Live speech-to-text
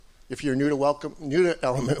If you're new to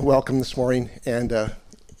Element, welcome this morning. And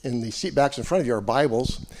in the seat backs in front of you are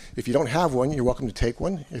Bibles. If you don't have one, you're welcome to take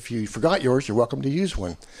one. If you forgot yours, you're welcome to use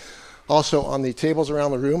one. Also on the tables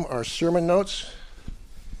around the room are sermon notes,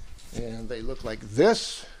 and they look like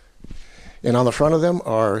this. And on the front of them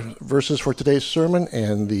are verses for today's sermon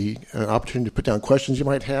and the opportunity to put down questions you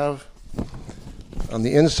might have. On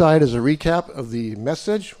the inside is a recap of the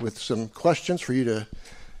message with some questions for you to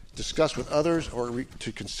discuss with others or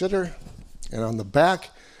to consider. And on the back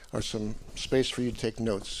are some space for you to take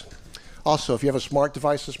notes. Also, if you have a smart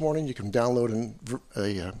device this morning, you can download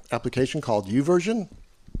an application called YouVersion.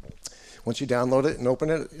 Once you download it and open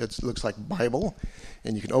it, it looks like Bible.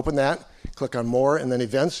 And you can open that, click on More, and then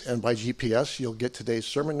Events, and by GPS, you'll get today's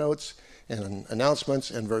sermon notes and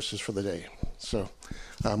announcements and verses for the day. So,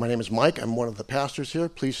 my name is Mike. I'm one of the pastors here.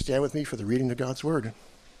 Please stand with me for the reading of God's Word.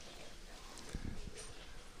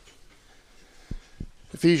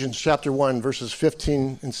 Ephesians chapter 1, verses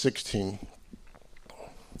 15 and 16.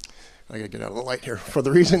 I gotta get out of the light here. For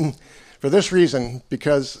this reason,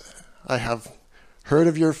 because I have heard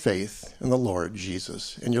of your faith in the Lord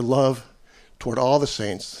Jesus and your love toward all the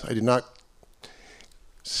saints, I do not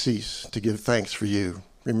cease to give thanks for you,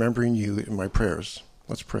 remembering you in my prayers.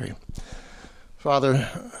 Let's pray. Father,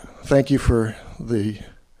 thank you for the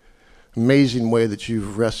amazing way that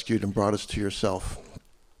you've rescued and brought us to yourself,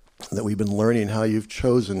 that we've been learning how you've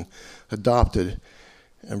chosen, adopted,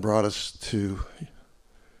 and brought us to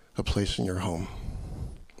a place in your home.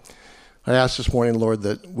 I ask this morning, Lord,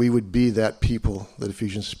 that we would be that people that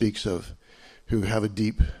Ephesians speaks of, who have a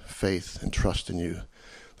deep faith and trust in you.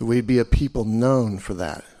 That we'd be a people known for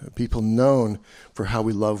that, a people known for how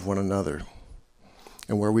we love one another.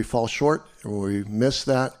 And where we fall short, or where we miss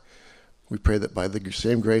that, we pray that by the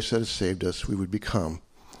same grace that has saved us, we would become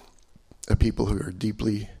a people who are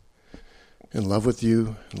deeply in love with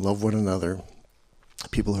you and love one another,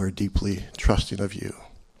 people who are deeply trusting of you.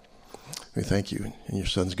 We thank you in your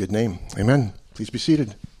Son's good name. Amen. Please be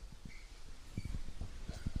seated.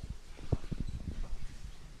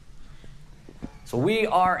 So we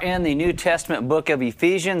are in the New Testament book of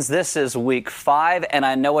Ephesians. This is week 5, and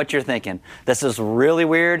I know what you're thinking. This is really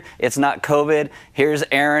weird. It's not COVID. Here's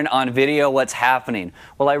Aaron on video. What's happening?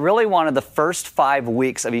 Well, I really wanted the first 5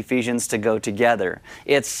 weeks of Ephesians to go together.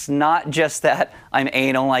 It's not just that I'm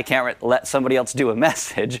anal, I can't let somebody else do a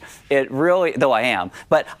message. It really, though I am,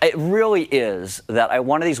 but it really is that I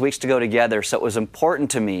wanted these weeks to go together, so it was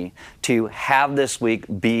important to me to have this week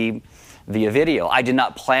be via video. I did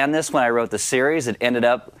not plan this when I wrote the series. It ended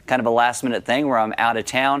up kind of a last-minute thing where I'm out of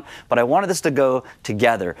town, but I wanted this to go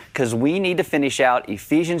together because we need to finish out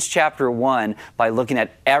Ephesians chapter 1 by looking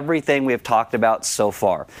at everything we have talked about so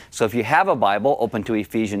far. So if you have a Bible, open to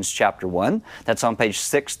Ephesians chapter 1. That's on page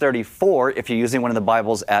 634 if you're using one of the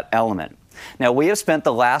Bibles at Element. Now, we have spent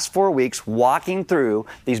the last 4 weeks walking through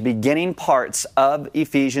these beginning parts of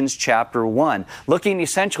Ephesians chapter 1, looking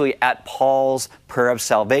essentially at Paul's prayer of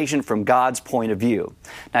salvation from God's point of view.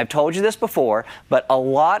 Now, I've told you this before, but a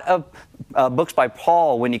lot of books by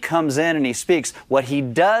Paul, when he comes in and he speaks, what he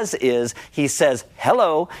does is he says,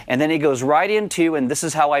 hello, and then he goes right into, and this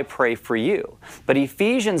is how I pray for you. But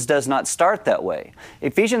Ephesians does not start that way.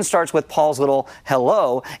 Ephesians starts with Paul's little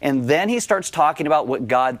hello, and then he starts talking about what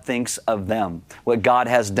God thinks of them, what God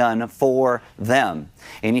has done for them.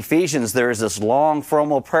 In Ephesians, there is this long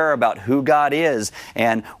formal prayer about who God is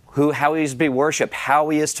and how he is to be worshipped, how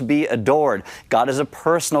he is to be adored. God is a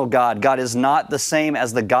personal God. God is not the same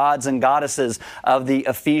as the gods and goddesses of the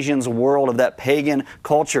Ephesians world, of that pagan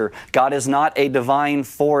culture. God is not a divine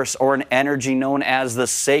force or an energy known as the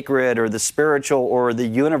sacred or the spiritual or the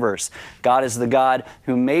universe. God is the God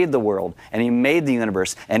who made the world, and he made the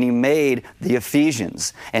universe, and he made the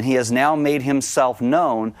Ephesians. And he has now made himself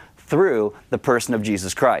known through the person of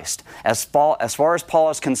Jesus Christ. As far as Paul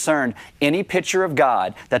is concerned, any picture of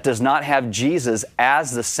God that does not have Jesus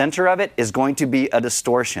as the center of it is going to be a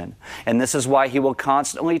distortion. And this is why he will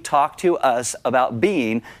constantly talk to us about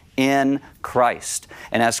being in Christ.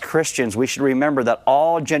 And as Christians, we should remember that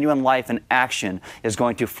all genuine life and action is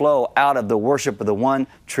going to flow out of the worship of the one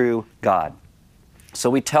true God. So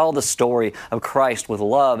we tell the story of Christ with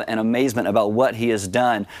love and amazement about what he has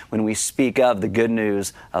done when we speak of the good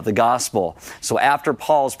news of the gospel. So after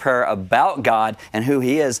Paul's prayer about God and who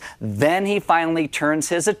he is, then he finally turns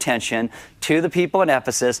his attention to the people in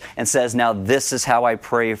Ephesus and says, now this is how I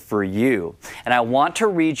pray for you. And I want to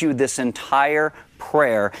read you this entire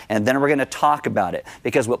prayer, and then we're going to talk about it.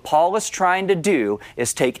 Because what Paul is trying to do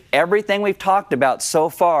is take everything we've talked about so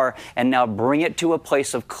far and now bring it to a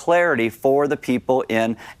place of clarity for the people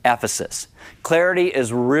in Ephesus. Clarity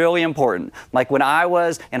is really important. Like when I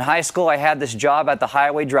was in high school, I had this job at the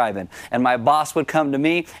highway drive-in, and my boss would come to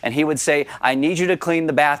me and he would say, I need you to clean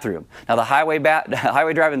the bathroom. Now the highway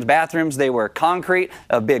drive-in's bathrooms, they were concrete,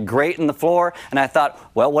 a big grate in the floor, and I thought,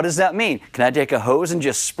 well, what does that mean? Can I take a hose and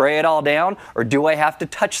just spray it all down, or do I have to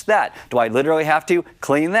touch that? Do I literally have to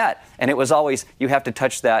clean that? And it was always, you have to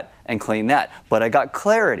touch that and clean that. But I got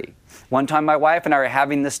clarity. One time my wife and I were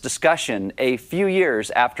having this discussion a few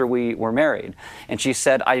years after we were married. And she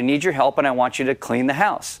said, I need your help and I want you to clean the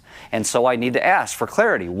house. And so I need to ask for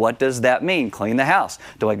clarity. What does that mean, clean the house?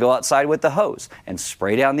 Do I go outside with the hose and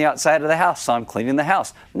spray down the outside of the house so I'm cleaning the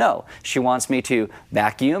house? No. She wants me to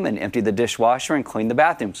vacuum and empty the dishwasher and clean the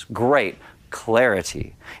bathrooms. Great.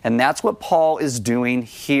 Clarity. And that's what Paul is doing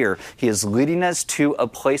here. He is leading us to a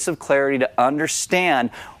place of clarity to understand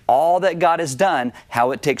all that God has done,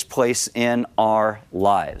 how it takes place in our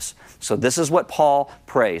lives. So this is what Paul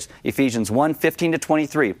prays. Ephesians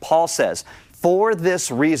 1:15-23. Paul says, for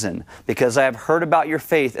this reason, because I have heard about your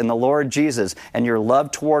faith in the Lord Jesus and your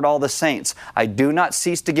love toward all the saints, I do not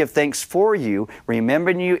cease to give thanks for you,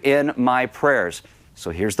 remembering you in my prayers. So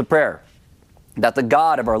here's the prayer. That the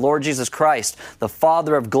God of our Lord Jesus Christ, the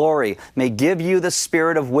Father of glory, may give you the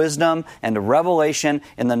spirit of wisdom and revelation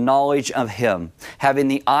in the knowledge of Him, having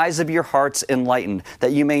the eyes of your hearts enlightened,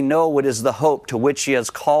 that you may know what is the hope to which He has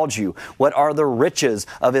called you, what are the riches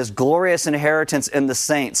of His glorious inheritance in the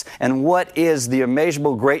saints, and what is the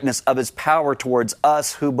immeasurable greatness of His power towards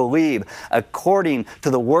us who believe, according to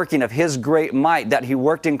the working of His great might that He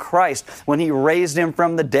worked in Christ when He raised Him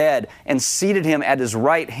from the dead and seated Him at His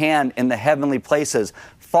right hand in the heavenly places,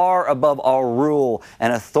 far above all rule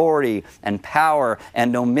and authority and power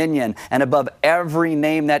and dominion, and above every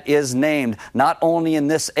name that is named, not only in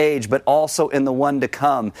this age, but also in the one to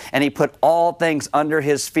come. And He put all things under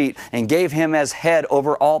His feet and gave Him as head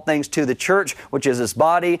over all things to the church, which is His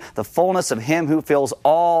body, the fullness of Him who fills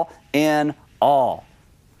all in all.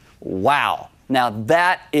 Wow. Now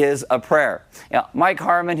that is a prayer. Now, Mike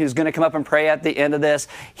Harmon, who's going to come up and pray at the end of this,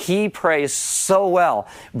 he prays so well.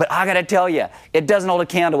 But I got to tell you, it doesn't hold a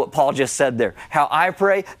candle what Paul just said there. How I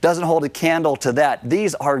pray doesn't hold a candle to that.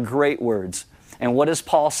 These are great words. And what does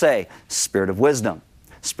Paul say? Spirit of wisdom,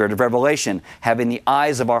 spirit of revelation, having the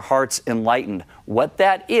eyes of our hearts enlightened. What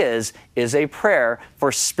that is a prayer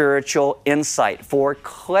for spiritual insight, for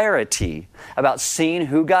clarity about seeing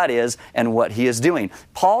who God is and what He is doing.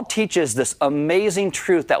 Paul teaches this amazing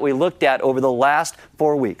truth that we looked at over the last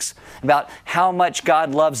 4 weeks about how much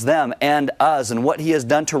God loves them and us and what He has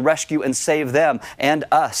done to rescue and save them and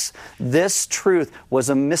us. This truth was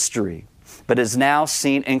a mystery, but is now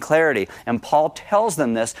seen in clarity. And Paul tells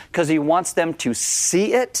them this because he wants them to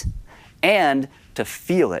see it and to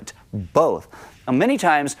feel it, both. Now, many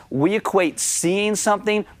times we equate seeing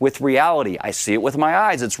something with reality. I see it with my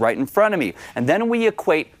eyes, it's right in front of me. And then we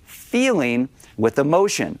equate feeling with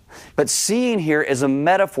emotion. But seeing here is a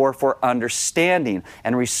metaphor for understanding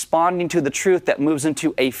and responding to the truth that moves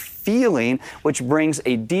into a feeling, which brings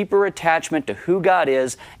a deeper attachment to who God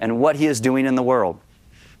is and what He is doing in the world.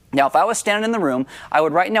 Now, if I was standing in the room, I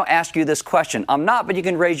would right now ask you this question. I'm not, but you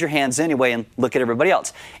can raise your hands anyway and look at everybody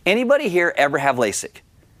else. Anybody here ever have LASIK?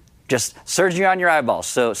 Just surgery on your eyeballs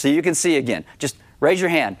so you can see again. Just raise your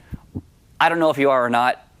hand. I don't know if you are or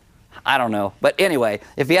not. I don't know. But anyway,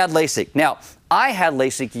 if you had LASIK. Now, I had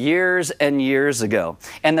LASIK years and years ago,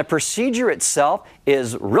 and the procedure itself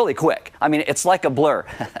is really quick. I mean, it's like a blur.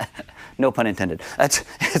 No pun intended.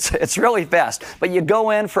 It's really fast. But you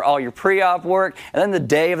go in for all your pre-op work, and then the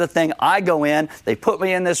day of the thing, I go in, they put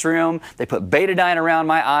me in this room, they put betadine around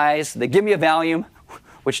my eyes, they give me a Valium,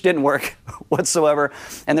 which didn't work whatsoever,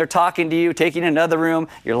 and they're talking to you, taking you in another room,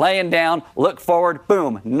 you're laying down, look forward,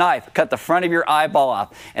 boom, knife, cut the front of your eyeball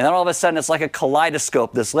off. And then all of a sudden, it's like a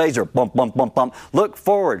kaleidoscope, this laser, bump, bump, bump, bump. Look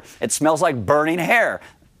forward, it smells like burning hair.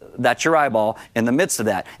 That's your eyeball in the midst of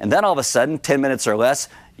that. And then all of a sudden, 10 minutes or less,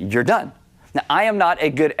 you're done. Now, I am not a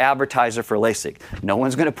good advertiser for LASIK. No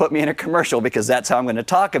one's going to put me in a commercial because that's how I'm going to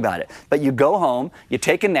talk about it. But you go home, you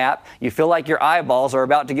take a nap, you feel like your eyeballs are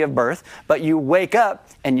about to give birth, but you wake up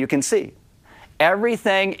and you can see.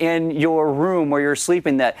 Everything in your room where you're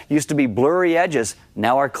sleeping that used to be blurry edges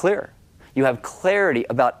now are clear. You have clarity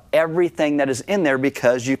about everything that is in there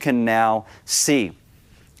because you can now see.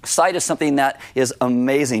 Sight is something that is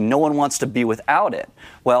amazing. No one wants to be without it.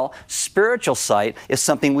 Well, spiritual sight is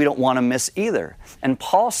something we don't want to miss either. And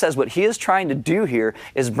Paul says what he is trying to do here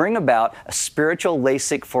is bring about a spiritual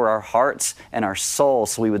LASIK for our hearts and our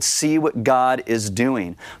souls so we would see what God is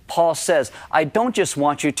doing. Paul says, I don't just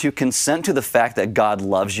want you to consent to the fact that God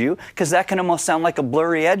loves you, because that can almost sound like a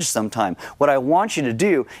blurry edge sometime. What I want you to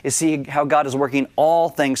do is see how God is working all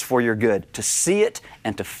things for your good, to see it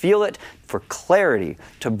and to feel it for clarity,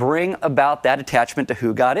 to bring about that attachment to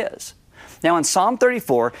who God is. Now in Psalm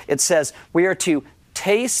 34, it says we are to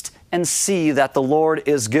taste and see that the Lord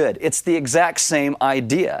is good. It's the exact same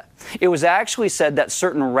idea. It was actually said that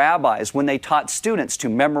certain rabbis, when they taught students to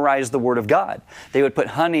memorize the Word of God, they would put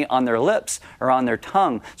honey on their lips or on their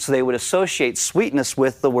tongue so they would associate sweetness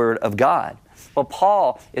with the Word of God. Well,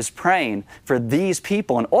 Paul is praying for these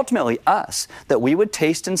people and ultimately us that we would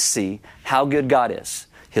taste and see how good God is.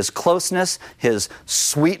 His closeness, His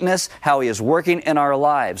sweetness, how He is working in our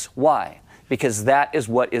lives. Why? Because that is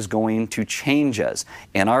what is going to change us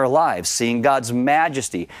in our lives, seeing God's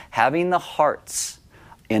majesty, having the hearts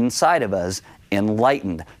inside of us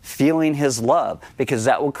enlightened, feeling His love, because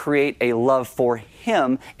that will create a love for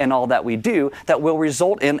Him in all that we do that will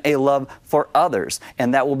result in a love for others,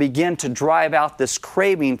 and that will begin to drive out this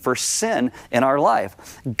craving for sin in our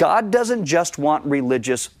life. God doesn't just want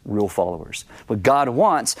religious rule followers. What God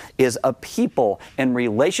wants is a people in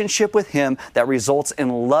relationship with Him that results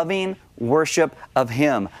in loving worship of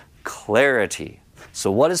Him, clarity. So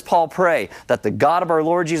what does Paul pray? That the God of our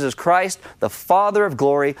Lord Jesus Christ, the Father of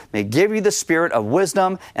glory, may give you the spirit of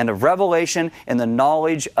wisdom and of revelation in the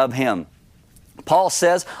knowledge of Him. Paul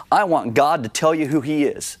says, I want God to tell you who He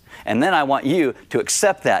is. And then I want you to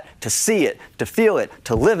accept that, to see it, to feel it,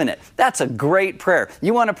 to live in it. That's a great prayer.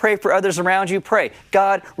 You want to pray for others around you? Pray.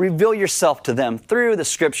 God, reveal yourself to them through the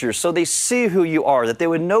Scriptures so they see who you are, that they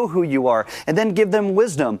would know who you are, and then give them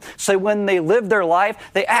wisdom so when they live their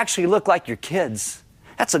life, they actually look like your kids.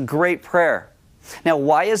 That's a great prayer. Now,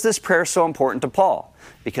 why is this prayer so important to Paul?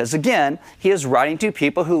 Because again, he is writing to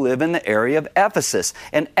people who live in the area of Ephesus.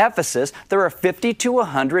 In Ephesus, there are 50 to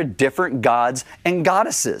 100 different gods and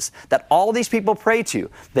goddesses that all these people pray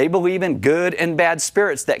to. They believe in good and bad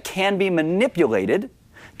spirits that can be manipulated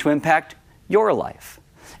to impact your life.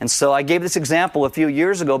 And so I gave this example a few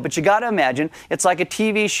years ago, but you got to imagine it's like a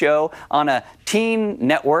TV show on a teen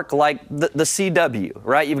network like the CW,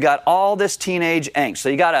 right? You've got all this teenage angst. So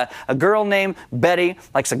you got a girl named Betty,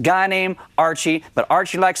 likes a guy named Archie, but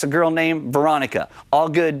Archie likes a girl named Veronica. All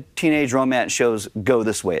good teenage romance shows go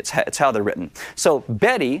this way. It's how they're written. So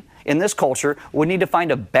Betty, in this culture, would need to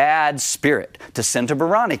find a bad spirit to send to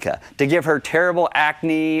Veronica to give her terrible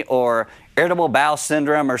acne or irritable bowel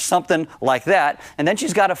syndrome or something like that. And then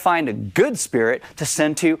she's got to find a good spirit to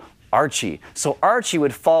send to Archie. So Archie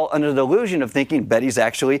would fall under the delusion of thinking Betty's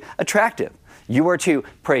actually attractive. You are to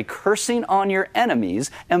pray cursing on your enemies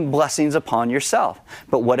and blessings upon yourself.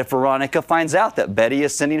 But what if Veronica finds out that Betty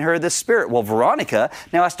is sending her this spirit? Well, Veronica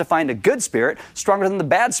now has to find a good spirit stronger than the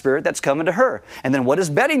bad spirit that's coming to her. And then what does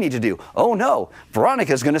Betty need to do? Oh no,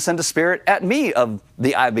 Veronica is going to send a spirit at me of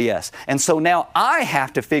the IBS. And so now I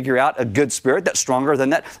have to figure out a good spirit that's stronger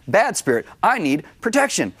than that bad spirit. I need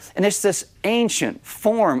protection. And it's this ancient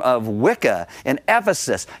form of Wicca in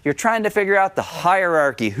Ephesus. You're trying to figure out the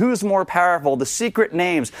hierarchy, who's more powerful, the secret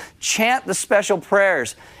names, chant the special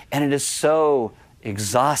prayers, and it is so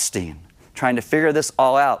exhausting trying to figure this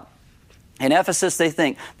all out. In Ephesus, they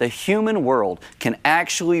think the human world can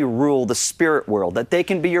actually rule the spirit world, that they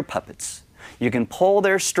can be your puppets. You can pull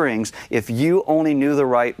their strings if you only knew the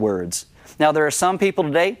right words. Now, there are some people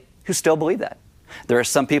today who still believe that. There are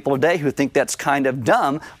some people today who think that's kind of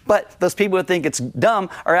dumb, but those people who think it's dumb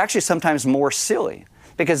are actually sometimes more silly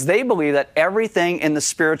because they believe that everything in the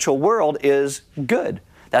spiritual world is good,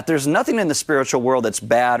 that there's nothing in the spiritual world that's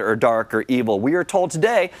bad or dark or evil. We are told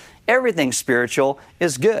today everything spiritual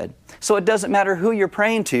is good. So it doesn't matter who you're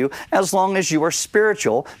praying to as long as you are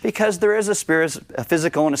spiritual, because there is a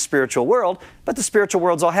physical and a spiritual world, but the spiritual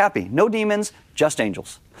world's all happy. No demons, just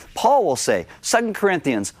angels. Paul will say, 2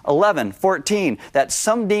 Corinthians 11:14, that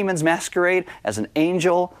some demons masquerade as an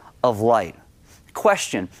angel of light.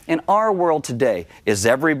 Question, in our world today, is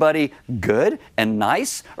everybody good and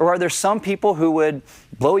nice? Or are there some people who would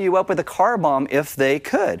blow you up with a car bomb if they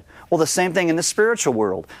could? Well, the same thing in the spiritual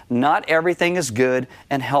world. Not everything is good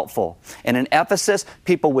and helpful. And in Ephesus,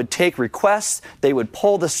 people would take requests, they would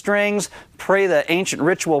pull the strings, pray the ancient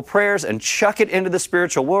ritual prayers, and chuck it into the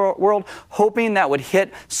spiritual world, hoping that would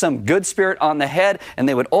hit some good spirit on the head, and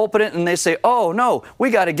they would open it and they say, oh no, we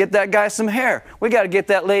got to get that guy some hair. We got to get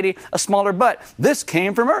that lady a smaller butt. This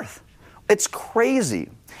came from earth. It's crazy.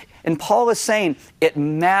 And Paul is saying it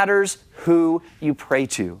matters who you pray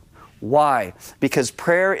to. Why? Because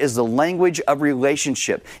prayer is the language of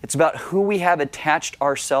relationship. It's about who we have attached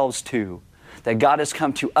ourselves to, that God has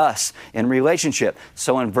come to us in relationship.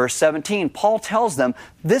 So in verse 17, Paul tells them,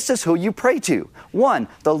 this is who you pray to. 1,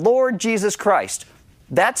 the Lord Jesus Christ.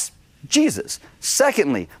 That's Jesus.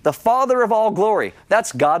 Secondly, the Father of all glory.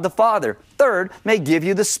 That's God the Father. Third, may give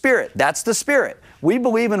you the Spirit. That's the Spirit. We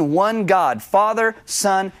believe in one God, Father,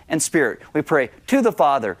 Son, and Spirit. We pray to the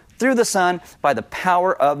Father, through the Son, by the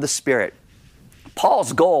power of the Spirit.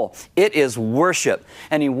 Paul's goal, it is worship.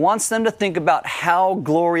 And he wants them to think about how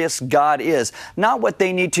glorious God is. Not what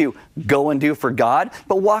they need to go and do for God,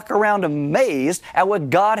 but walk around amazed at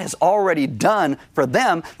what God has already done for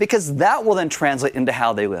them, because that will then translate into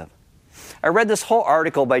how they live. I read this whole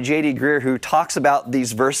article by J.D. Greear who talks about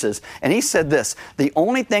these verses, and he said this: the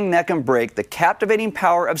only thing that can break the captivating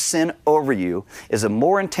power of sin over you is a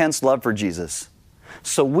more intense love for Jesus.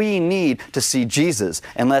 So we need to see Jesus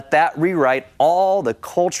and let that rewrite all the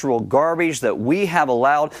cultural garbage that we have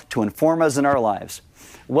allowed to inform us in our lives.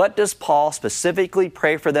 What does Paul specifically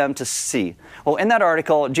pray for them to see? Well, in that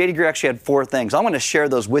article, J.D. Greear actually had 4 things. I'm going to share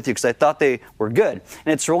those with you because I thought they were good.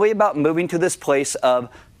 And it's really about moving to this place of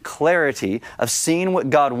clarity, of seeing what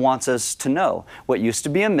God wants us to know. What used to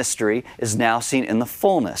be a mystery is now seen in the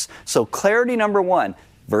fullness. So clarity number 1,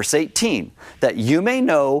 verse 18, that you may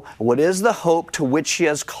know what is the hope to which He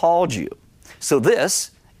has called you. So this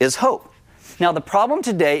is hope. Now the problem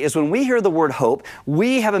today is when we hear the word hope,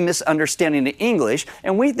 we have a misunderstanding in English,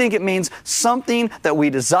 and we think it means something that we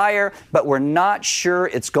desire, but we're not sure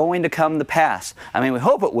it's going to come to pass. I mean, we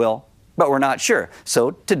hope it will, but we're not sure. So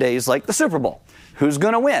today's like the Super Bowl. Who's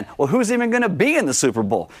going to win? Well, who's even going to be in the Super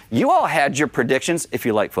Bowl? You all had your predictions, if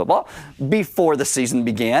you like football, before the season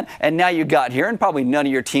began, and now you got here, and probably none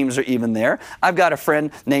of your teams are even there. I've got a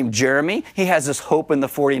friend named Jeremy. He has this hope in the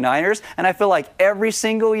 49ers, and I feel like every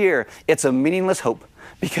single year it's a meaningless hope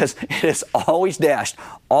because it is always dashed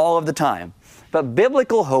all of the time. But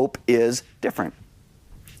biblical hope is different.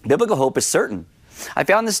 Biblical hope is certain. I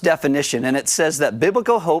found this definition, and it says that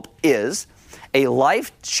biblical hope is a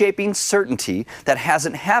life-shaping certainty that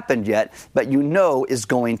hasn't happened yet, but you know is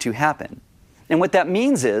going to happen. And what that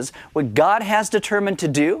means is, what God has determined to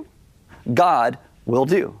do, God will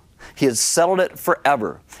do. He has settled it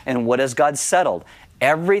forever. And what has God settled?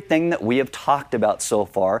 Everything that we have talked about so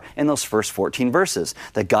far in those first 14 verses.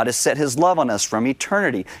 That God has set His love on us from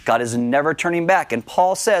eternity. God is never turning back. And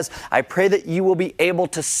Paul says, I pray that you will be able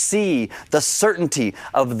to see the certainty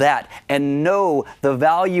of that and know the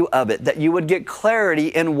value of it, that you would get clarity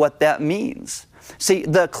in what that means. See,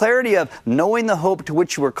 the clarity of knowing the hope to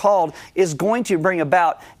which you were called is going to bring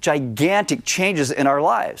about gigantic changes in our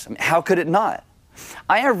lives. I mean, how could it not?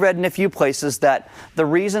 I have read in a few places that the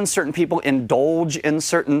reason certain people indulge in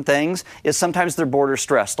certain things is sometimes they're border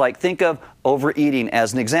stressed. Like think of overeating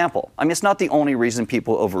as an example. I mean, it's not the only reason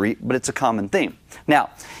people overeat, but it's a common theme.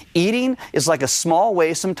 Now, eating is like a small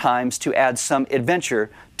way sometimes to add some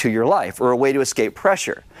adventure to your life or a way to escape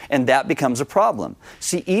pressure, and that becomes a problem.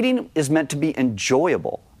 See, eating is meant to be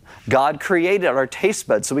enjoyable. God created our taste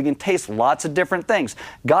buds so we can taste lots of different things.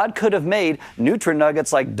 God could have made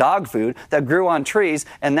Nutri-Nuggets like dog food that grew on trees,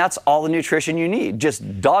 and that's all the nutrition you need,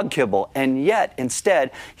 just dog kibble. And yet,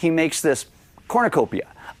 instead, He makes this cornucopia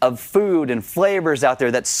of food and flavors out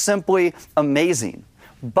there that's simply amazing.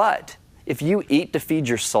 But if you eat to feed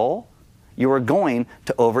your soul, you are going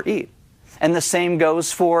to overeat. And the same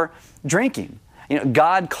goes for drinking. You know,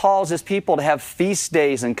 God calls His people to have feast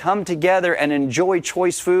days and come together and enjoy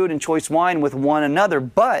choice food and choice wine with one another.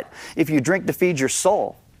 But if you drink to feed your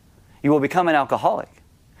soul, you will become an alcoholic.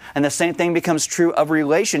 And the same thing becomes true of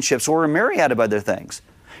relationships or a myriad of other things.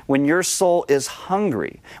 When your soul is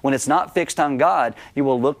hungry, when it's not fixed on God, you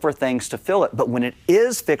will look for things to fill it. But when it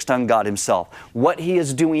is fixed on God Himself, what He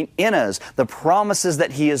is doing in us, the promises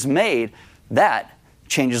that He has made, that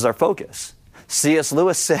changes our focus. C.S.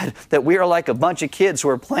 Lewis said that we are like a bunch of kids who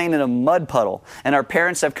are playing in a mud puddle, and our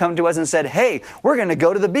parents have come to us and said, hey, we're going to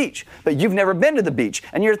go to the beach, but you've never been to the beach.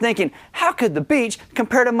 And you're thinking, how could the beach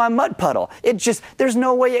compare to my mud puddle? There's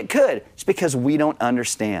no way it could. It's because we don't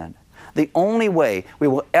understand. The only way we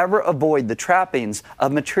will ever avoid the trappings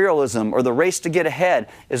of materialism or the race to get ahead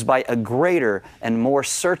is by a greater and more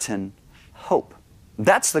certain hope.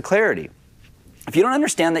 That's the clarity. If you don't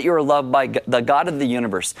understand that you are loved by the God of the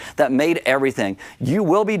universe that made everything, you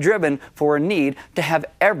will be driven for a need to have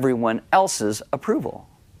everyone else's approval.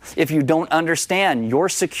 If you don't understand your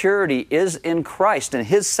security is in Christ and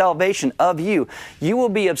His salvation of you, you will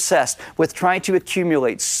be obsessed with trying to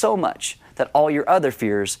accumulate so much that all your other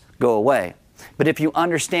fears go away. But if you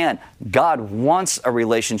understand God wants a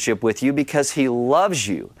relationship with you because He loves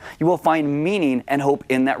you, you will find meaning and hope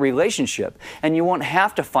in that relationship, and you won't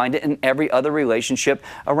have to find it in every other relationship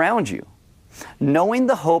around you. Knowing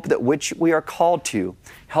the hope that which we are called to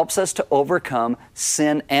helps us to overcome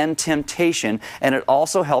sin and temptation, and it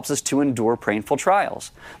also helps us to endure painful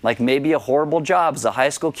trials, like maybe a horrible job as a high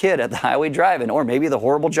school kid at the highway driving, or maybe the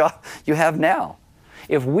horrible job you have now.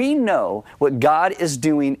 If we know what God is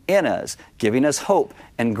doing in us, giving us hope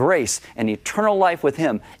and grace and eternal life with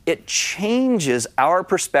Him, it changes our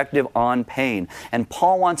perspective on pain. And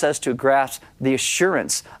Paul wants us to grasp the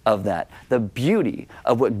assurance of that, the beauty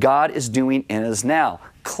of what God is doing in us now,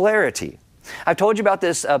 clarity. I've told you about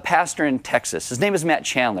this pastor in Texas. His name is Matt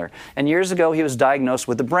Chandler, and years ago he was diagnosed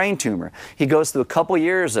with a brain tumor. He goes through a couple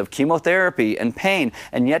years of chemotherapy and pain,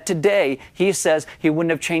 and yet today he says he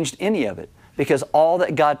wouldn't have changed any of it, because all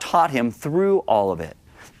that God taught him through all of it.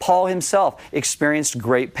 Paul himself experienced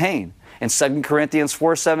great pain. In 2 Corinthians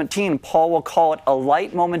 4:17, Paul will call it a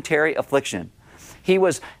light momentary affliction. He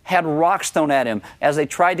had rocks thrown at him as they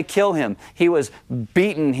tried to kill him. He was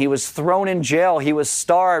beaten. He was thrown in jail. He was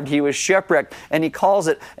starved. He was shipwrecked. And he calls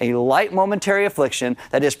it a light momentary affliction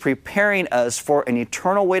that is preparing us for an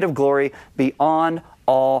eternal weight of glory beyond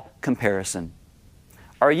all comparison.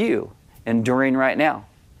 Are you enduring right now?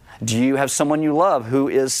 Do you have someone you love who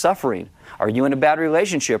is suffering? Are you in a bad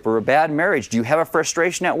relationship or a bad marriage? Do you have a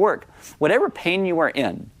frustration at work? Whatever pain you are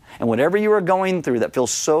in and whatever you are going through that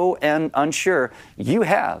feels so unsure, you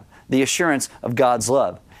have the assurance of God's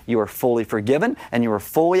love. You are fully forgiven and you are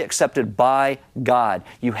fully accepted by God.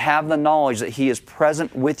 You have the knowledge that He is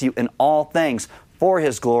present with you in all things for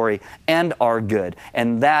His glory and our good.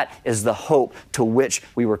 And that is the hope to which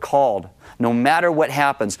we were called. No matter what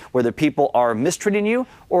happens, whether people are mistreating you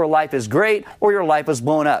or life is great or your life is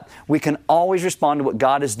blown up, we can always respond to what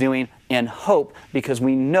God is doing in hope because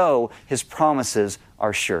we know His promises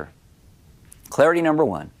are sure. Clarity number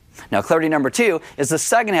one. Now, clarity number two is the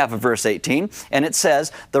second half of verse 18, and it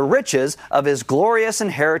says, the riches of His glorious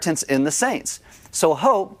inheritance in the saints. So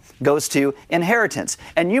hope goes to inheritance.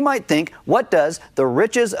 And you might think, what does the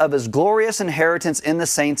riches of His glorious inheritance in the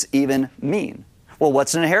saints even mean? Well,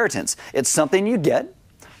 what's an inheritance? It's something you get,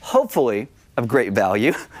 hopefully of great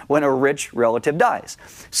value, when a rich relative dies.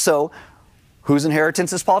 So, whose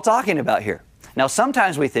inheritance is Paul talking about here? Now,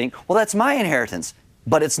 sometimes we think, well, that's my inheritance,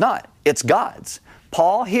 but it's not. It's God's.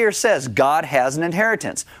 Paul here says God has an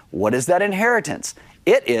inheritance. What is that inheritance?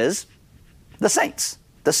 It is the saints.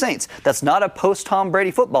 The saints. That's not a post-Tom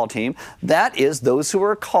Brady football team. That is those who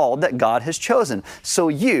are called that God has chosen. So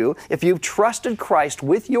you, if you've trusted Christ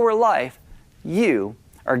with your life, you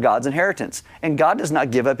are God's inheritance. And God does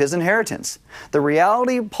not give up His inheritance. The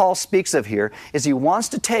reality Paul speaks of here is he wants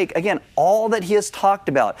to take, again, all that he has talked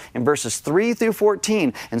about in verses 3 through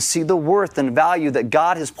 14 and see the worth and value that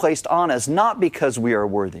God has placed on us, not because we are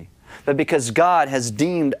worthy, but because God has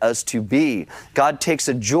deemed us to be. God takes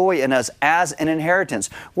a joy in us as an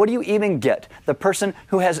inheritance. What do you even get? The person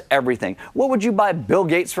who has everything. What would you buy Bill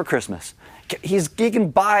Gates for Christmas? He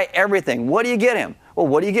can buy everything. What do you get him? Well,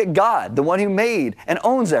 what do you get God, the one who made and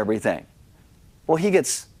owns everything? Well, He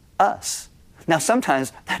gets us. Now,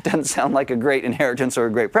 sometimes that doesn't sound like a great inheritance or a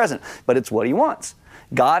great present, but it's what He wants.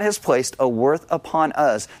 God has placed a worth upon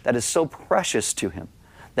us that is so precious to Him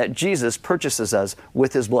that Jesus purchases us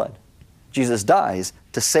with His blood. Jesus dies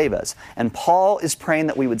to save us. And Paul is praying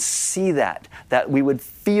that we would see that we would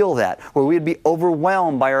feel that, where we would be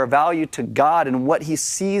overwhelmed by our value to God and what He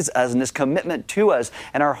sees us and His commitment to us,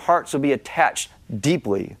 and our hearts will be attached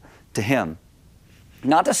deeply to Him.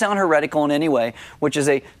 Not to sound heretical in any way, which is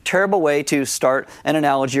a terrible way to start an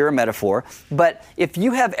analogy or a metaphor, but if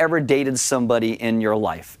you have ever dated somebody in your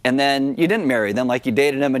life and then you didn't marry them, like you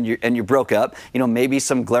dated them and you broke up, maybe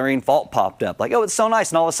some glaring fault popped up, like, oh, it's so nice,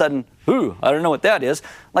 and all of a sudden, ooh, I don't know what that is.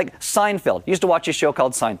 Like Seinfeld. Used to watch a show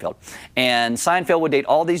called Seinfeld. And Seinfeld would date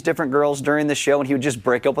all these different girls during the show, and he would just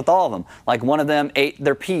break up with all of them. Like one of them ate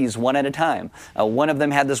their peas one at a time. One of them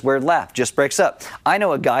had this weird laugh, just breaks up. I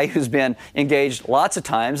know a guy who's been engaged lots of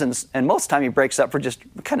times, and most of the time he breaks up for just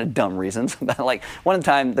kind of dumb reasons. Like one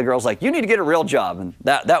time the girl's like, you need to get a real job, and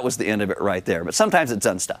that was the end of it right there. But sometimes it's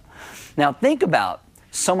done stuff. Now think about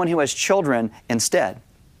someone who has children instead.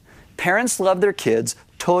 Parents love their kids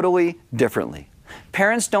totally differently.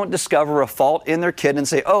 Parents don't discover a fault in their kid and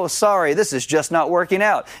say, oh, sorry, this is just not working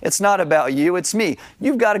out. It's not about you, it's me.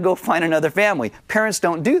 You've got to go find another family. Parents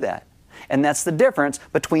don't do that. And that's the difference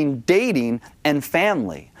between dating and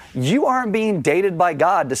family. You aren't being dated by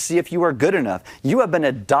God to see if you are good enough. You have been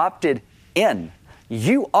adopted in.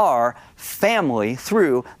 You are family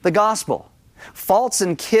through the gospel. Faults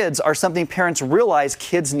in kids are something parents realize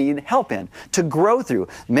kids need help in, to grow through.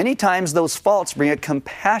 Many times those faults bring a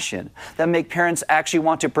compassion that make parents actually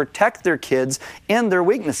want to protect their kids in their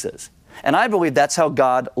weaknesses. And I believe that's how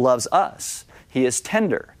God loves us. He is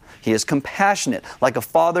tender. He is compassionate, like a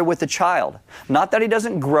father with a child. Not that He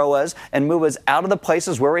doesn't grow us and move us out of the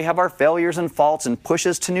places where we have our failures and faults and push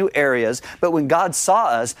us to new areas, but when God saw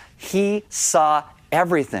us, He saw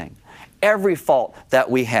everything. Every fault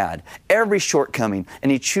that we had, every shortcoming,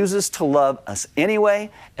 and He chooses to love us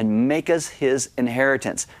anyway and make us His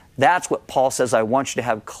inheritance. That's what Paul says I want you to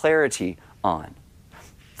have clarity on.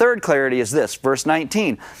 Third clarity is this, verse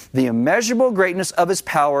 19, the immeasurable greatness of His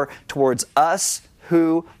power towards us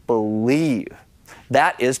who believe.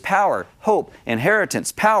 That is power, hope,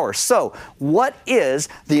 inheritance, power. So, what is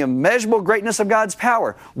the immeasurable greatness of God's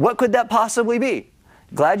power? What could that possibly be?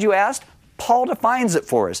 Glad you asked. Paul defines it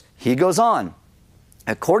for us. He goes on.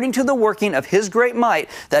 According to the working of His great might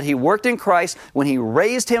that He worked in Christ when He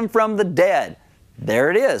raised Him from the dead.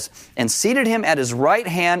 There it is. And seated Him at His right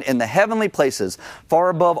hand in the heavenly places, far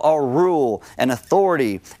above all rule and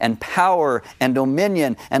authority and power and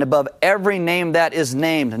dominion, and above every name that is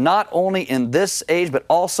named, not only in this age, but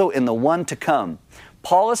also in the one to come.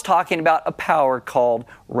 Paul is talking about a power called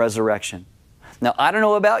resurrection. Now, I don't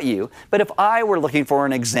know about you, but if I were looking for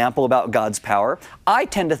an example about God's power, I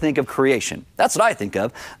tend to think of creation. That's what I think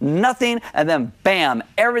of. Nothing, and then bam,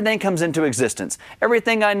 everything comes into existence.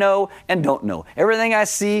 Everything I know and don't know. Everything I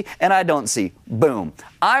see and I don't see. Boom.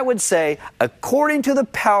 I would say, according to the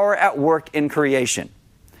power at work in creation.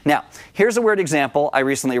 Now, here's a weird example I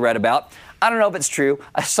recently read about. I don't know if it's true.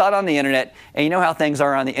 I saw it on the internet, and you know how things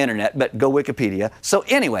are on the internet, but go Wikipedia. So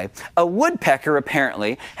anyway, a woodpecker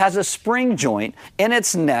apparently has a spring joint in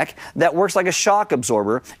its neck that works like a shock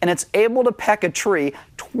absorber, and it's able to peck a tree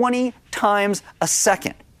 20 times a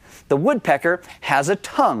second. The woodpecker has a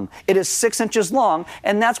tongue. It is 6 inches long,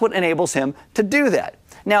 and that's what enables him to do that.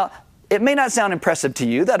 Now, it may not sound impressive to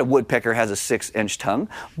you that a woodpecker has a 6-inch tongue,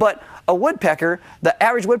 but a woodpecker, the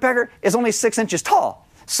average woodpecker, is only 6 inches tall.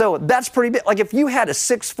 So that's pretty big. Like if you had a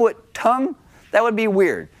 6-foot tongue, that would be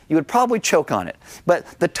weird. You would probably choke on it. But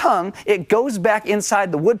the tongue, it goes back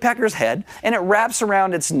inside the woodpecker's head and it wraps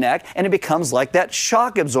around its neck and it becomes like that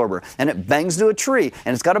shock absorber. And it bangs to a tree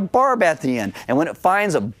and it's got a barb at the end. And when it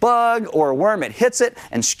finds a bug or a worm, it hits it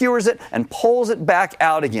and skewers it and pulls it back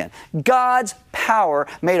out again. God's power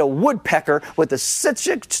made a woodpecker with a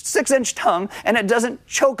 6-inch tongue and it doesn't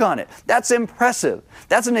choke on it. That's impressive.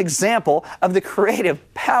 That's an example of the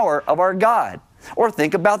creative power of our God. Or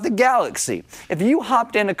think about the galaxy. If you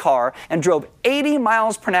hopped in a car and drove 80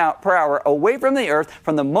 miles per hour away from the Earth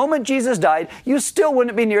from the moment Jesus died, you still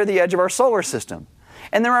wouldn't be near the edge of our solar system.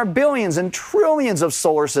 And there are billions and trillions of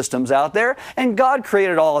solar systems out there, and God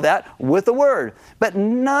created all of that with a word. But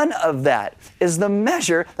none of that is the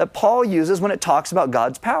measure that Paul uses when it talks about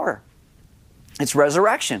God's power. It's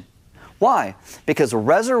resurrection. Why? Because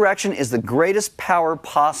resurrection is the greatest power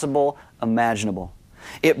possible, imaginable.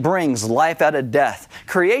 It brings life out of death.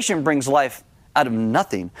 Creation brings life out of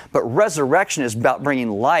nothing, but resurrection is about bringing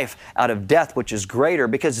life out of death, which is greater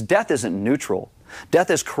because death isn't neutral. Death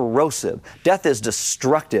is corrosive. Death is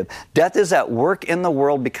destructive. Death is at work in the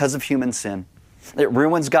world because of human sin. It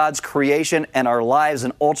ruins God's creation and our lives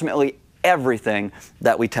and ultimately everything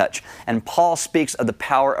that we touch. And Paul speaks of the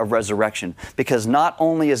power of resurrection because not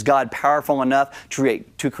only is God powerful enough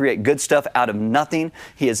to create good stuff out of nothing,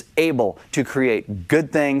 He is able to create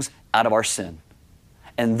good things out of our sin.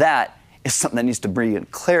 And that is something that needs to bring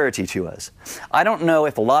clarity to us. I don't know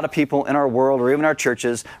if a lot of people in our world or even our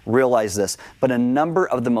churches realize this, but a number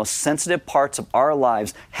of the most sensitive parts of our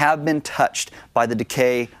lives have been touched by the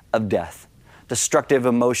decay of death. Destructive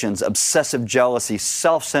emotions, obsessive jealousy,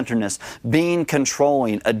 self-centeredness, being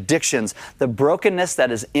controlling, addictions. The brokenness that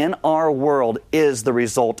is in our world is the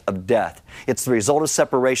result of death. It's the result of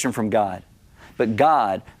separation from God. But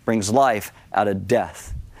God brings life out of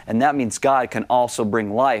death. And that means God can also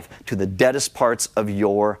bring life to the deadest parts of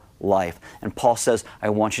your life. And Paul says,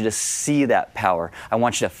 I want you to see that power. I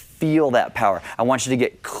want you to feel that power. I want you to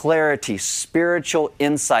get clarity, spiritual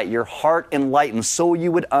insight, your heart enlightened so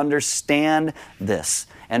you would understand this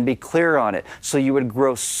and be clear on it, so you would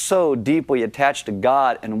grow so deeply attached to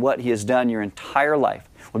God and what He has done your entire life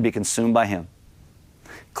would be consumed by Him.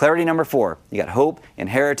 Clarity number 4. You got hope,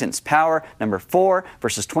 inheritance, power. Number 4,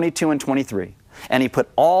 verses 22 and 23. And He put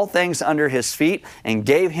all things under His feet and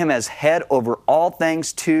gave Him as head over all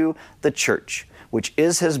things to the church, which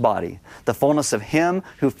is His body, the fullness of Him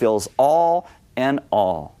who fills all in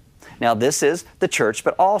all. Now this is the church,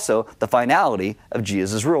 but also the finality of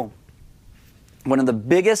Jesus' rule. One of the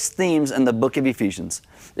biggest themes in the book of Ephesians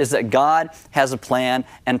is that God has a plan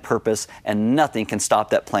and purpose, and nothing can stop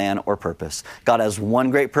that plan or purpose. God has one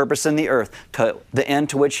great purpose in the earth, to the end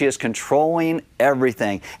to which He is controlling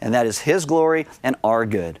everything, and that is His glory and our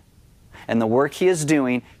good. And the work He is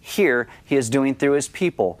doing here, He is doing through His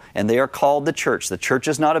people, and they are called the church. The church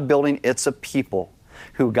is not a building, it's a people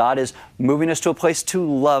who God is moving us to a place to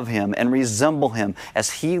love Him and resemble Him as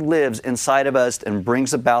He lives inside of us and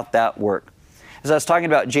brings about that work. As I was talking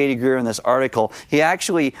about J.D. Greear in this article, he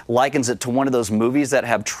actually likens it to one of those movies that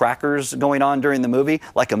have trackers going on during the movie,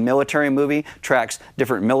 like a military movie, tracks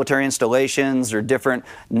different military installations or different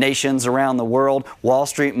nations around the world. Wall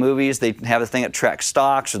Street movies, they have a thing that tracks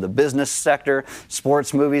stocks or the business sector.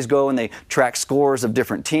 Sports movies go and they track scores of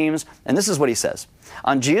different teams. And this is what he says.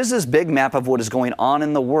 On Jesus' big map of what is going on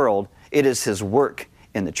in the world, it is His work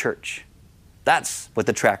in the church. That's what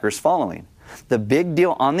the tracker's following. The big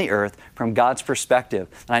deal on the earth from God's perspective.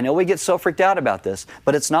 And I know we get so freaked out about this,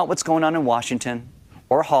 but it's not what's going on in Washington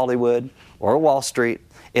or Hollywood or Wall Street.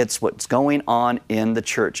 It's what's going on in the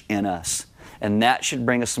church, in us. And that should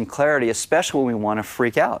bring us some clarity, especially when we want to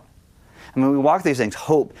freak out. I mean, we walk these things,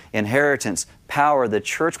 hope, inheritance, power, the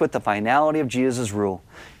church with the finality of Jesus' rule.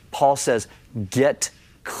 Paul says, get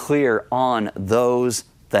clear on those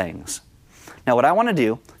things. Now, what I want to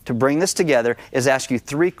do to bring this together is ask you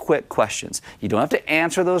 3 quick questions. You don't have to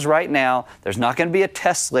answer those right now. There's not going to be a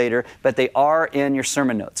test later, but they are in your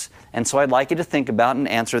sermon notes. And so I'd like you to think about and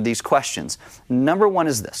answer these questions. Number 1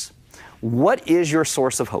 is this. What is your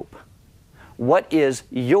source of hope? What is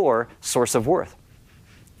your source of worth?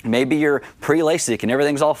 Maybe you're pre-LASIK and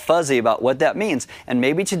everything's all fuzzy about what that means. And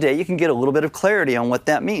maybe today you can get a little bit of clarity on what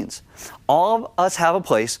that means. All of us have a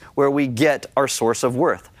place where we get our source of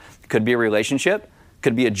worth. It could be a relationship,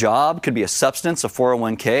 could be a job, could be a substance, a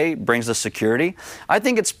 401k, brings us security. I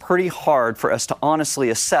think it's pretty hard for us to honestly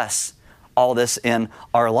assess all this in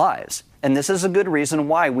our lives. And this is a good reason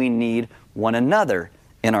why we need one another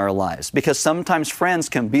in our lives. Because sometimes friends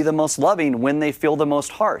can be the most loving when they feel the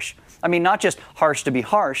most harsh. I mean, not just harsh to be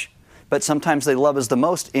harsh, but sometimes they love us the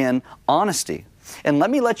most in honesty. And let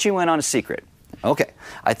me let you in on a secret. Okay,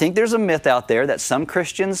 I think there's a myth out there that some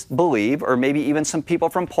Christians believe, or maybe even some people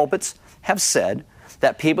from pulpits have said,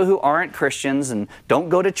 that people who aren't Christians and don't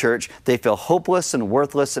go to church, they feel hopeless and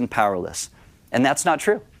worthless and powerless. And that's not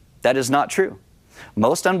true. That is not true.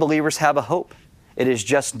 Most unbelievers have a hope. It is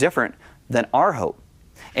just different than our hope.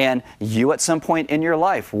 And you at some point in your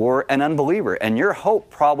life were an unbeliever, and your hope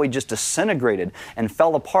probably just disintegrated and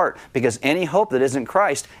fell apart, because any hope that isn't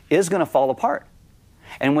Christ is going to fall apart.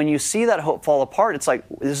 And when you see that hope fall apart, it's like,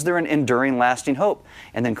 is there an enduring, lasting hope?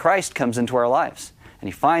 And then Christ comes into our lives. And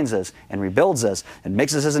He finds us and rebuilds us and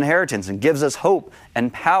makes us His inheritance and gives us hope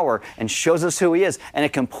and power and shows us who He is. And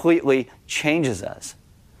it completely changes us.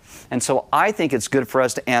 And so I think it's good for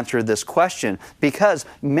us to answer this question, because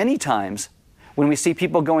many times when we see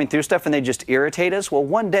people going through stuff and they just irritate us, well,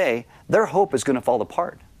 one day their hope is going to fall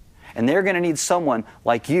apart. And they're going to need someone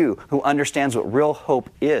like you who understands what real hope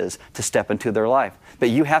is to step into their life. But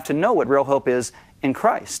you have to know what real hope is in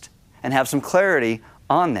Christ and have some clarity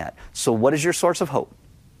on that. So what is your source of hope?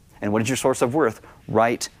 And what is your source of worth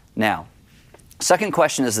right now? Second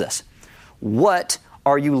question is this. What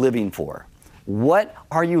are you living for? What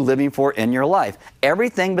are you living for in your life?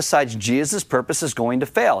 Everything besides Jesus' purpose is going to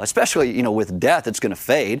fail, especially, with death, it's going to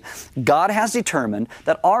fade. God has determined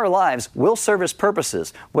that our lives will serve His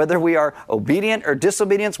purposes, whether we are obedient or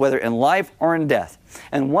disobedient, whether in life or in death.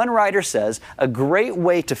 And one writer says, a great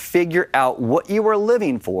way to figure out what you are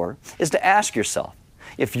living for is to ask yourself,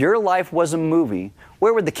 if your life was a movie,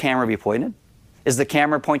 where would the camera be pointed? Is the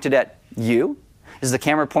camera pointed at you? Is the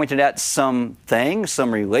camera pointed at something,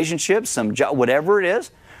 some relationship, some job, whatever it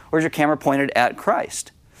is? Or is your camera pointed at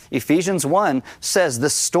Christ? Ephesians 1 says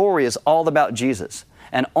this story is all about Jesus,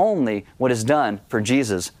 and only what is done for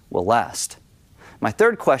Jesus will last. My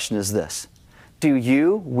third question is this. Do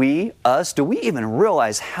we even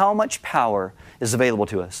realize how much power is available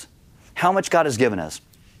to us? How much God has given us?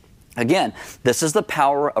 Again, this is the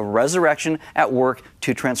power of resurrection at work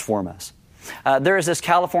to transform us. There is this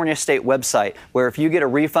California state website where if you get a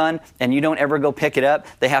refund and you don't ever go pick it up,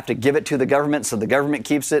 they have to give it to the government, so the government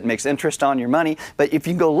keeps it, makes interest on your money. But if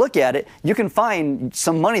you go look at it, you can find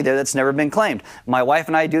some money there that's never been claimed. My wife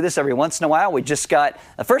and I do this every once in a while. We just got,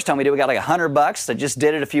 the first time we did, we got like $100. I just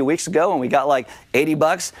did it a few weeks ago, and we got like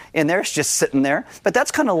 $80 in there. It's just sitting there. But that's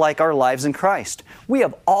kind of like our lives in Christ. We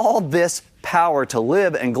have all this power to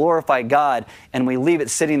live and glorify God, and we leave it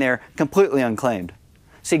sitting there completely unclaimed.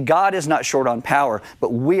 See, God is not short on power,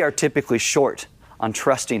 but we are typically short on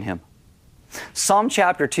trusting Him. Psalm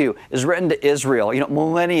chapter 2 is written to Israel,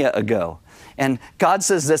 millennia ago. And God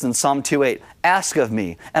says this in Psalm 2:8, "Ask of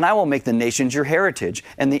me, and I will make the nations your heritage,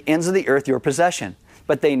 and the ends of the earth your possession."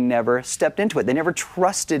 But they never stepped into it. They never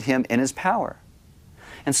trusted Him in His power.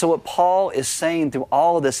 And so what Paul is saying through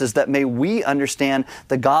all of this is that may we understand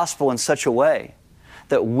the gospel in such a way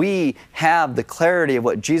that we have the clarity of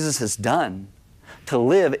what Jesus has done, to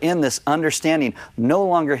live in this understanding, no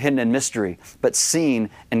longer hidden in mystery, but seen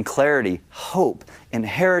in clarity, hope,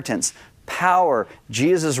 inheritance, power,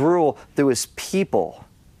 Jesus' rule through His people.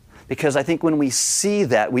 Because I think when we see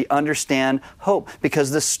that, we understand hope,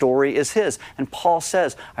 because this story is His. And Paul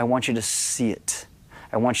says, I want you to see it.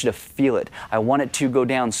 I want you to feel it. I want it to go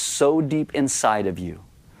down so deep inside of you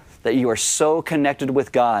that you are so connected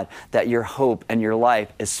with God that your hope and your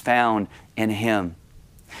life is found in Him.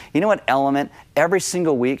 You know what, Element? Every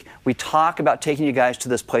single week we talk about taking you guys to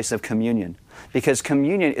this place of communion, because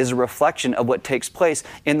communion is a reflection of what takes place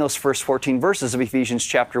in those first 14 verses of Ephesians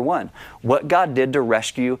chapter 1. What God did to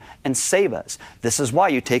rescue and save us. This is why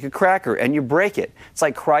you take a cracker and you break it. It's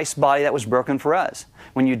like Christ's body that was broken for us.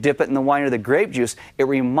 When you dip it in the wine or the grape juice, it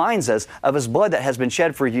reminds us of His blood that has been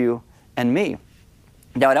shed for you and me.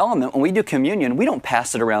 Now at Element, when we do communion, we don't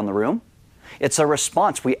pass it around the room. It's a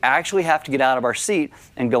response. We actually have to get out of our seat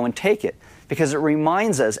and go and take it, because it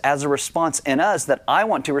reminds us as a response in us that I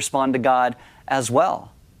want to respond to God as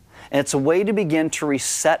well. And it's a way to begin to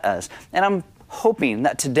reset us. And I'm hoping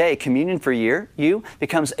that today, communion for you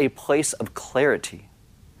becomes a place of clarity,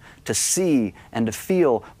 to see and to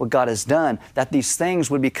feel what God has done, that these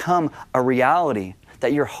things would become a reality,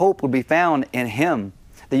 that your hope would be found in Him,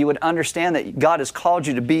 that you would understand that God has called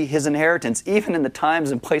you to be His inheritance, even in the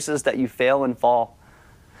times and places that you fail and fall,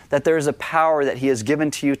 that there is a power that He has given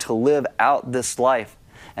to you to live out this life.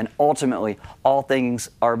 And ultimately, all things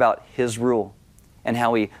are about His rule and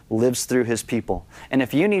how He lives through His people. And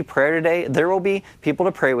if you need prayer today, there will be people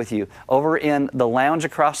to pray with you. Over in the lounge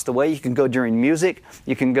across the way, you can go during music,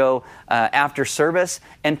 you can go after service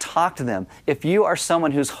and talk to them. If you are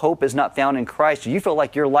someone whose hope is not found in Christ, you feel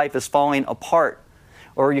like your life is falling apart,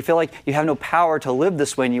 or you feel like you have no power to live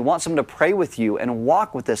this way and you want someone to pray with you and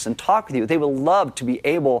walk with us and talk with you, they will love to be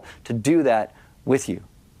able to do that with you.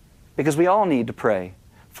 Because we all need to pray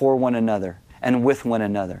for one another and with one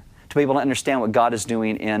another, to be able to understand what God is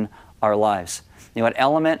doing in our lives. At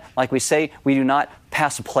Element, like we say, we do not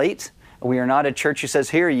pass a plate. We are not a church who says,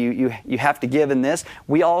 here, you have to give in this.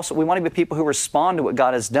 We want to be people who respond to what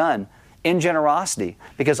God has done in generosity,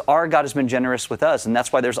 because our God has been generous with us, and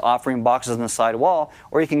that's why there's offering boxes on the side wall,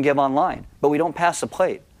 or you can give online. But we don't pass a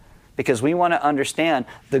plate, because we want to understand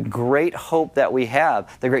the great hope that we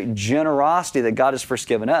have, the great generosity that God has first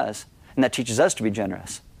given us, and that teaches us to be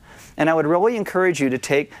generous. And I would really encourage you to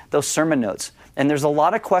take those sermon notes. And there's a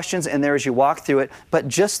lot of questions in there as you walk through it, but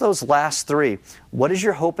just those last three. What is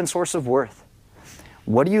your hope and source of worth?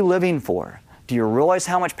 What are you living for? Do you realize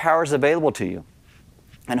how much power is available to you?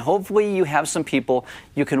 And hopefully you have some people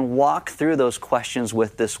you can walk through those questions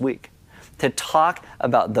with this week, to talk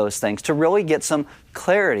about those things, to really get some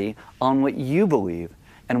clarity on what you believe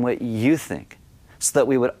and what you think, so that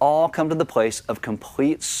we would all come to the place of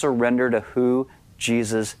complete surrender to who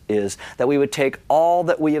Jesus is, that we would take all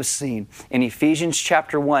that we have seen in Ephesians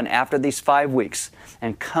chapter 1 after these 5 weeks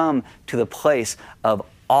and come to the place of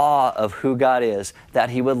awe of who God is, that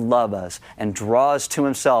He would love us and draw us to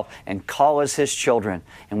Himself and call us His children,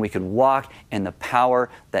 and we could walk in the power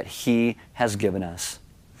that He has given us.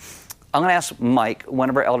 I'm going to ask Mike, one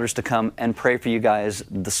of our elders, to come and pray for you guys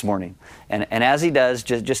this morning. And as he does,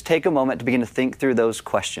 just take a moment to begin to think through those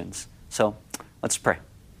questions. So let's pray.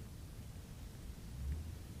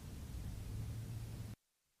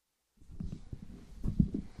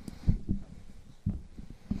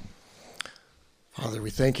 Father,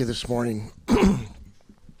 we thank you this morning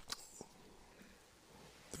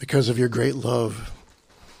because of your great love.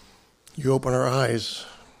 You open our eyes.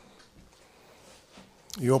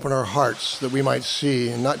 You open our hearts that we might see,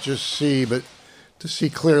 and not just see, but to see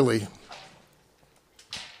clearly.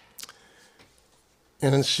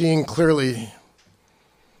 And in seeing clearly,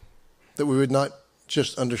 that we would not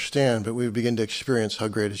just understand, but we would begin to experience how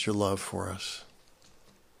great is your love for us.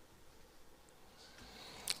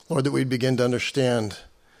 Lord, that we'd begin to understand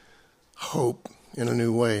hope in a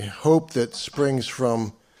new way, hope that springs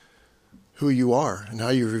from who you are and how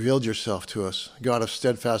you've revealed yourself to us, God of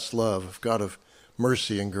steadfast love, God of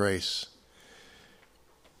mercy and grace,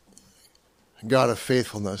 God of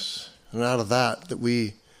faithfulness, and out of that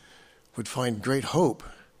we would find great hope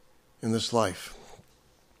in this life.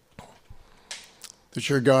 That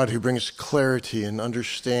you're a God who brings clarity and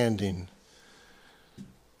understanding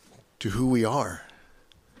to who we are.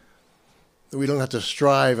 That we don't have to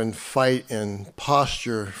strive and fight and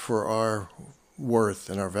posture for our worth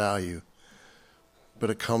and our value, but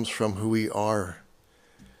it comes from who we are,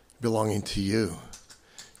 belonging to you,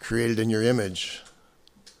 created in your image,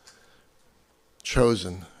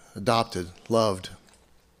 chosen, adopted, loved.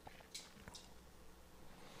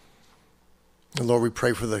 And Lord, we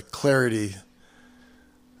pray for the clarity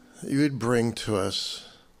that you would bring to us.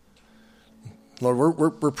 Lord,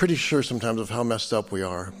 we're pretty sure sometimes of how messed up we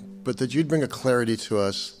are, but that you'd bring a clarity to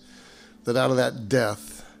us that out of that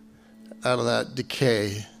death, out of that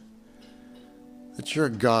decay, that you're a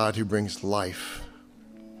God who brings life.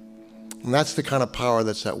 And that's the kind of power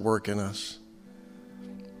that's at work in us.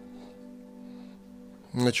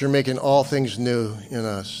 And that you're making all things new in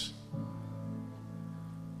us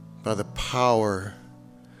by the power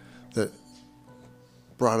that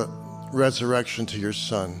brought a resurrection to your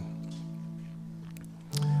Son.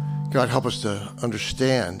 God, help us to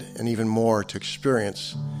understand and even more to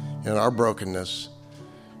experience in our brokenness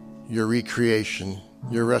your recreation,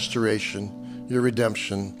 your restoration, your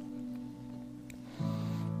redemption.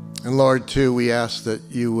 And Lord, too, we ask that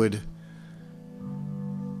you would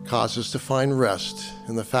cause us to find rest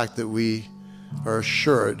in the fact that we are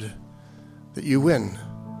assured that you win,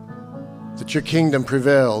 that your kingdom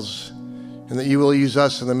prevails, and that you will use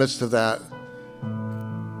us in the midst of that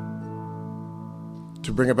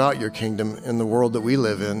to bring about your kingdom in the world that we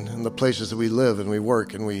live in the places that we live and we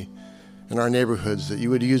work and we in our neighborhoods, that you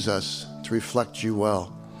would use us to reflect you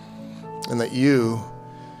well, and that you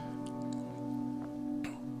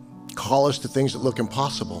call us to things that look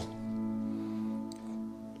impossible,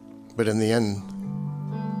 but in the end,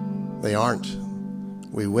 they aren't.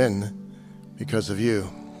 We win because of you.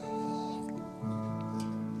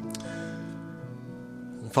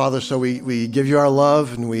 Father, so we give you our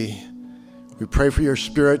love, and we pray for your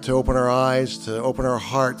Spirit to open our eyes, to open our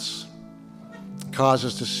hearts, cause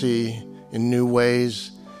us to see in new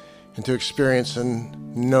ways, and to experience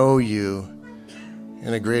and know you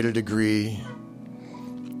in a greater degree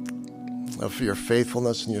of your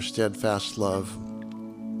faithfulness and your steadfast love.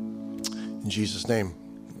 In Jesus' name,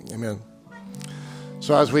 amen.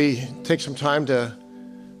 So as we take some time to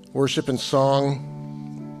worship in song,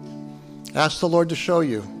 ask the Lord to show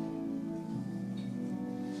you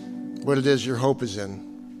what it is your hope is in.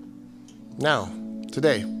 Now,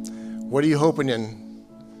 today, what are you hoping in?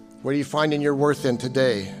 What are you finding your worth in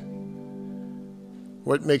today?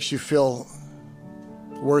 What makes you feel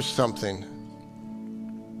worth something?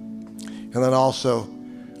 And then also,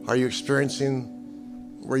 are you experiencing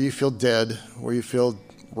where you feel dead, where you feel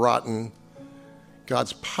rotten,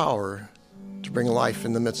 God's power to bring life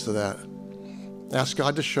in the midst of that? Ask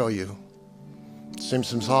God to show you. Sing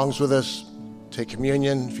some songs with us. Take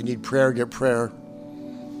communion. If you need prayer, get prayer.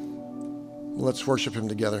 Let's worship him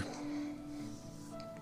together.